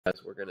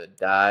Guys, we're going to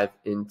dive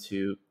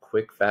into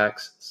Quick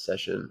Facts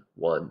Session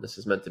 1. This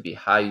is meant to be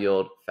high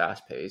yield,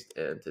 fast paced,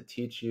 and to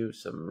teach you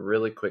some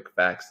really quick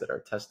facts that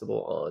are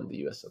testable on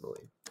the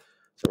USMLE.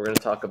 So we're going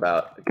to talk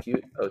about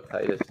acute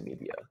otitis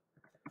media.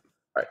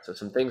 All right, so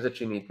some things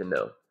that you need to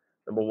know.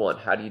 Number one,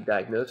 how do you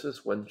diagnose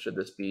this? When should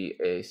this be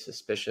a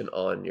suspicion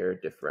on your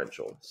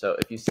differential? So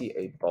if you see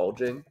a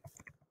bulging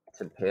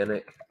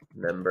tympanic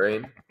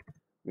membrane,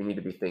 you need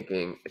to be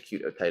thinking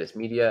acute otitis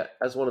media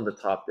as one of the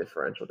top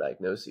differential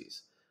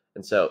diagnoses.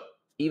 And so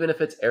even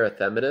if it's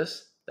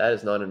erythematous, that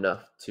is not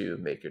enough to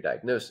make your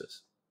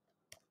diagnosis.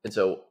 And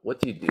so what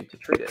do you do to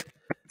treat it?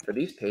 For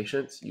these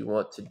patients, you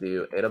want to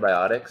do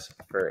antibiotics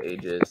for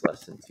ages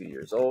less than 2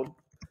 years old.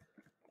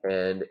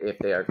 And if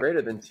they are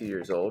greater than 2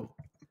 years old,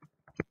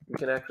 you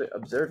can actually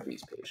observe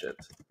these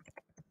patients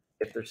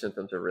if their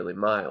symptoms are really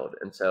mild.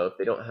 And so if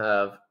they don't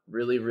have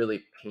really,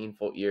 really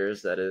painful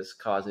ears that is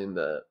causing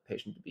the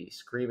patient to be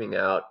screaming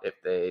out, if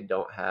they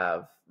don't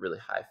have really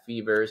high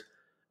fevers,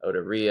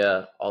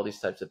 otorrhea, all these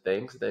types of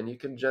things, then you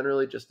can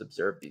generally just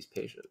observe these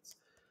patients.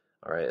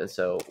 All right, and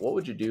so what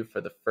would you do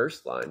for the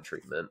first line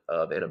treatment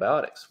of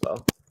antibiotics?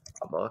 Well,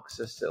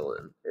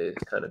 amoxicillin is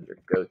kind of your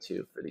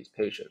go-to for these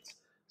patients.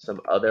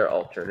 Some other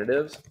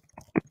alternatives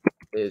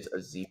is a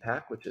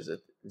Z-Pak, which is a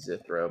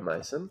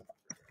zithromycin,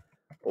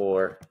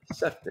 or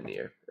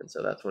ceftonir, and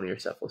so that's one of your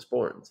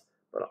cephalosporins.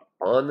 But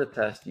on the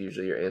test,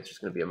 usually your answer is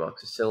going to be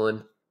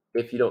amoxicillin.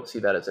 If you don't see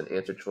that as an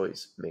answer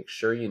choice, make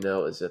sure you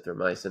know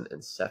azithromycin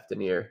and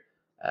ceftonir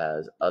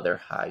as other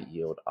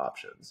high-yield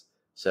options.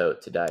 So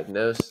to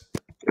diagnose,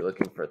 you're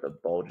looking for the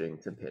bulging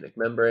tympanic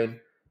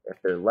membrane.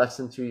 If they're less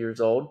than 2 years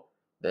old,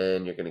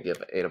 then you're going to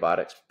give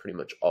antibiotics pretty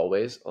much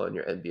always on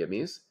your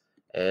NBMEs.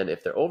 And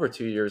if they're over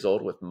 2 years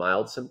old with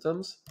mild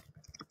symptoms,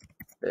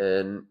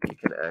 then you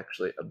can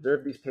actually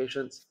observe these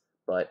patients.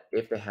 But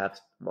if they have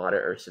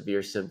moderate or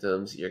severe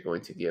symptoms, you're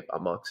going to give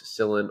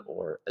amoxicillin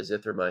or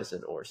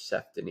azithromycin or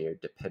ceftonir,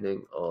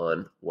 depending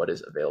on what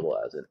is available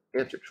as an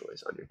answer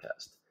choice on your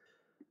test.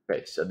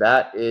 Okay, so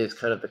that is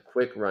kind of the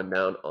quick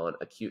rundown on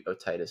acute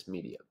otitis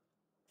media.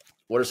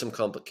 What are some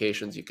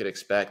complications you could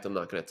expect? I'm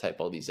not going to type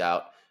all these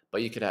out,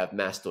 but you could have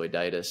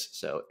mastoiditis,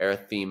 so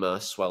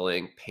erythema,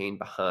 swelling, pain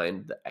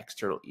behind the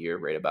external ear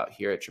right about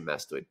here at your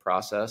mastoid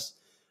process.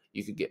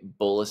 You could get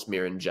bullous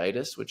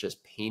meningitis, which is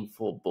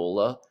painful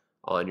bulla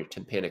on your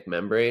tympanic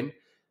membrane.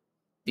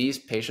 These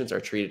patients are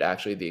treated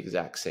actually the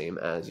exact same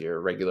as your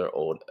regular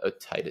old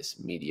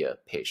otitis media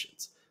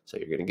patients. So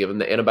you're going to give them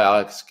the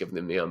antibiotics, give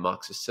them the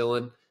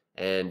amoxicillin,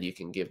 and you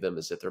can give them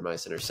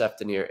azithromycin or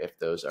ceftonir if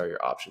those are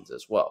your options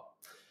as well.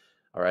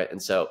 All right,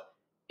 and so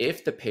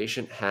if the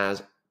patient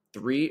has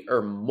 3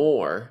 or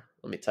more,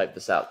 let me type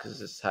this out because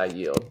this is high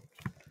yield.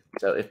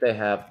 So if they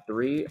have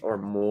 3 or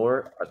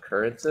more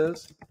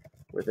occurrences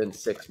within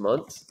 6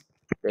 months,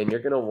 then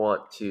you're going to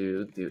want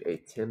to do a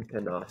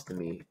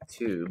tympanostomy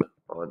tube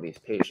on these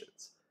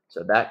patients.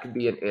 So that could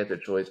be an answer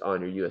choice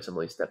on your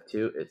USMLE Step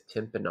 2 is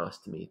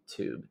tympanostomy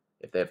tube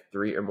if they have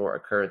 3 or more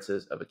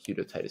occurrences of acute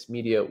otitis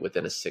media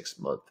within a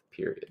 6-month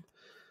period.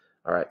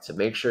 All right, so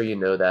make sure you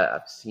know that.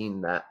 I've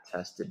seen that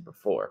tested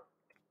before.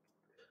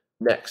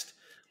 Next,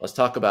 let's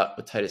talk about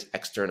otitis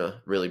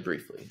externa really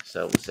briefly.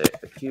 So we'll say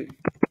acute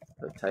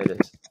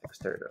otitis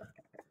externa.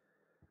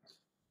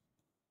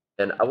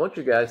 And I want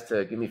you guys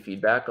to give me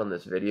feedback on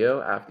this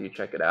video after you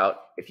check it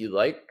out. If you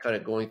like kind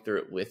of going through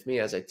it with me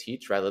as I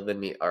teach rather than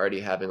me already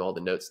having all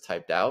the notes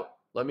typed out,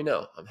 let me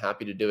know. I'm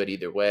happy to do it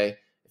either way.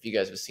 If you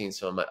guys have seen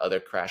some of my other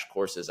crash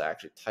courses, I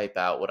actually type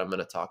out what I'm going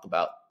to talk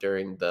about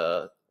during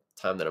the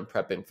time that I'm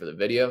prepping for the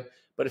video.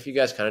 But if you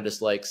guys kind of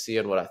just like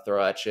seeing what I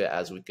throw at you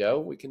as we go,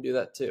 we can do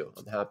that too.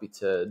 I'm happy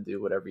to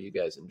do whatever you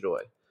guys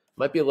enjoy.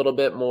 Might be a little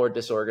bit more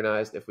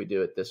disorganized if we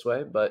do it this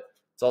way, but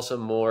it's also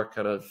more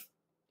kind of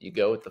you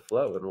go with the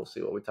flow and we'll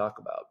see what we talk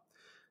about.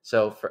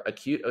 So for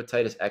acute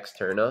otitis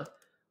externa,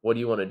 what do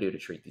you want to do to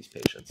treat these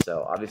patients?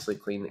 So obviously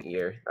clean the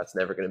ear. That's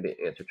never going to be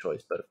an answer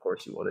choice, but of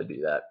course you want to do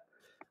that.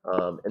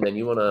 And then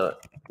you want to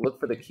look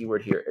for the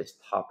keyword here is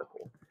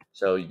topical.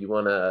 So you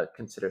want to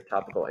consider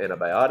topical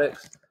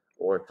antibiotics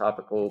or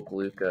topical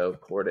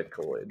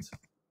glucocorticoids.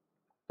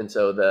 And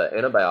so the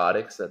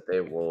antibiotics that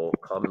they will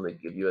commonly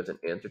give you as an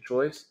answer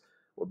choice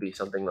will be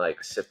something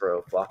like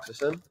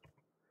ciprofloxacin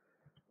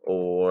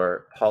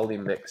or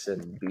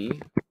polymyxin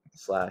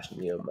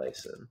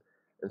B/neomycin.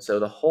 And so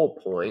the whole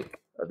point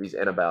of these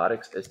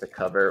antibiotics is to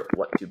cover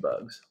what 2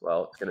 bugs?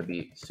 Well, it's going to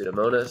be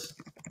Pseudomonas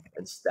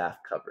and staph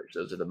coverage.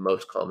 Those are the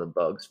most common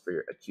bugs for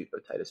your acute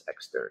otitis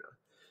externa.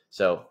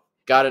 So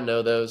got to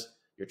know those.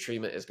 Your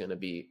treatment is going to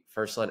be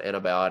first-line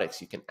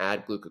antibiotics. You can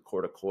add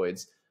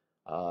glucocorticoids.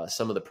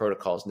 Some of the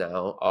protocols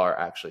now are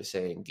actually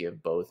saying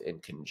give both in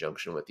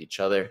conjunction with each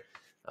other.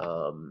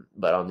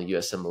 But on the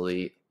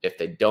USMLE, if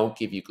they don't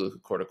give you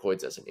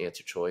glucocorticoids as an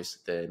answer choice,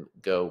 then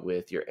go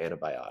with your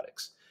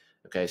antibiotics.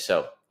 Okay,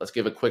 so let's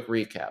give a quick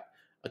recap.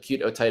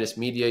 Acute otitis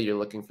media, you're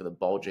looking for the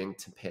bulging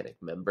tympanic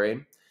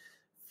membrane.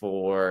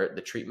 For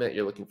the treatment,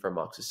 you're looking for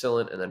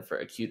amoxicillin, and then for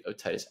acute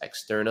otitis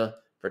externa,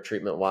 For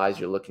treatment-wise,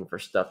 you're looking for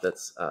stuff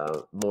that's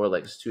more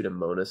like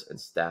Pseudomonas and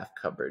staph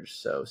coverage,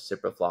 so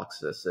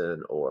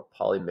ciprofloxacin or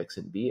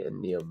polymyxin B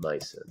and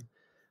neomycin.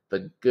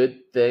 The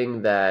good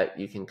thing that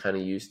you can kind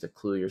of use to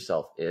clue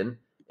yourself in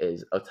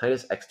is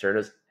otitis externa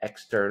is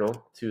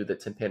external to the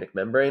tympanic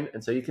membrane,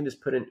 and so you can just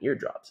put in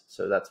eardrops.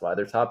 So that's why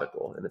they're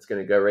topical, and it's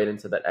going to go right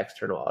into that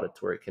external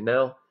auditory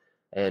canal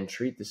and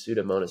treat the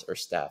Pseudomonas or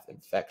staph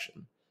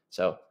infection.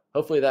 So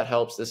hopefully that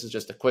helps. This is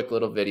just a quick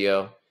little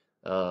video.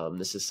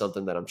 This is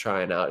something that I'm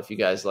trying out. If you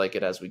guys like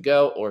it as we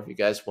go, or if you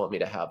guys want me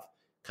to have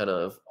kind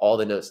of all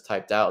the notes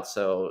typed out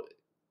so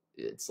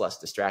it's less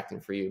distracting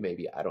for you,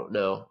 maybe, I don't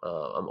know.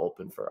 I'm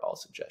open for all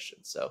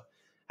suggestions. So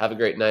have a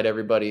great night,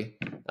 everybody.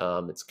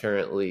 It's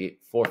currently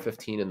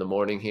 4:15 in the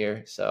morning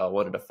here, so I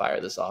wanted to fire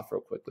this off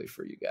real quickly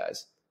for you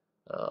guys.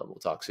 We'll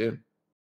talk soon.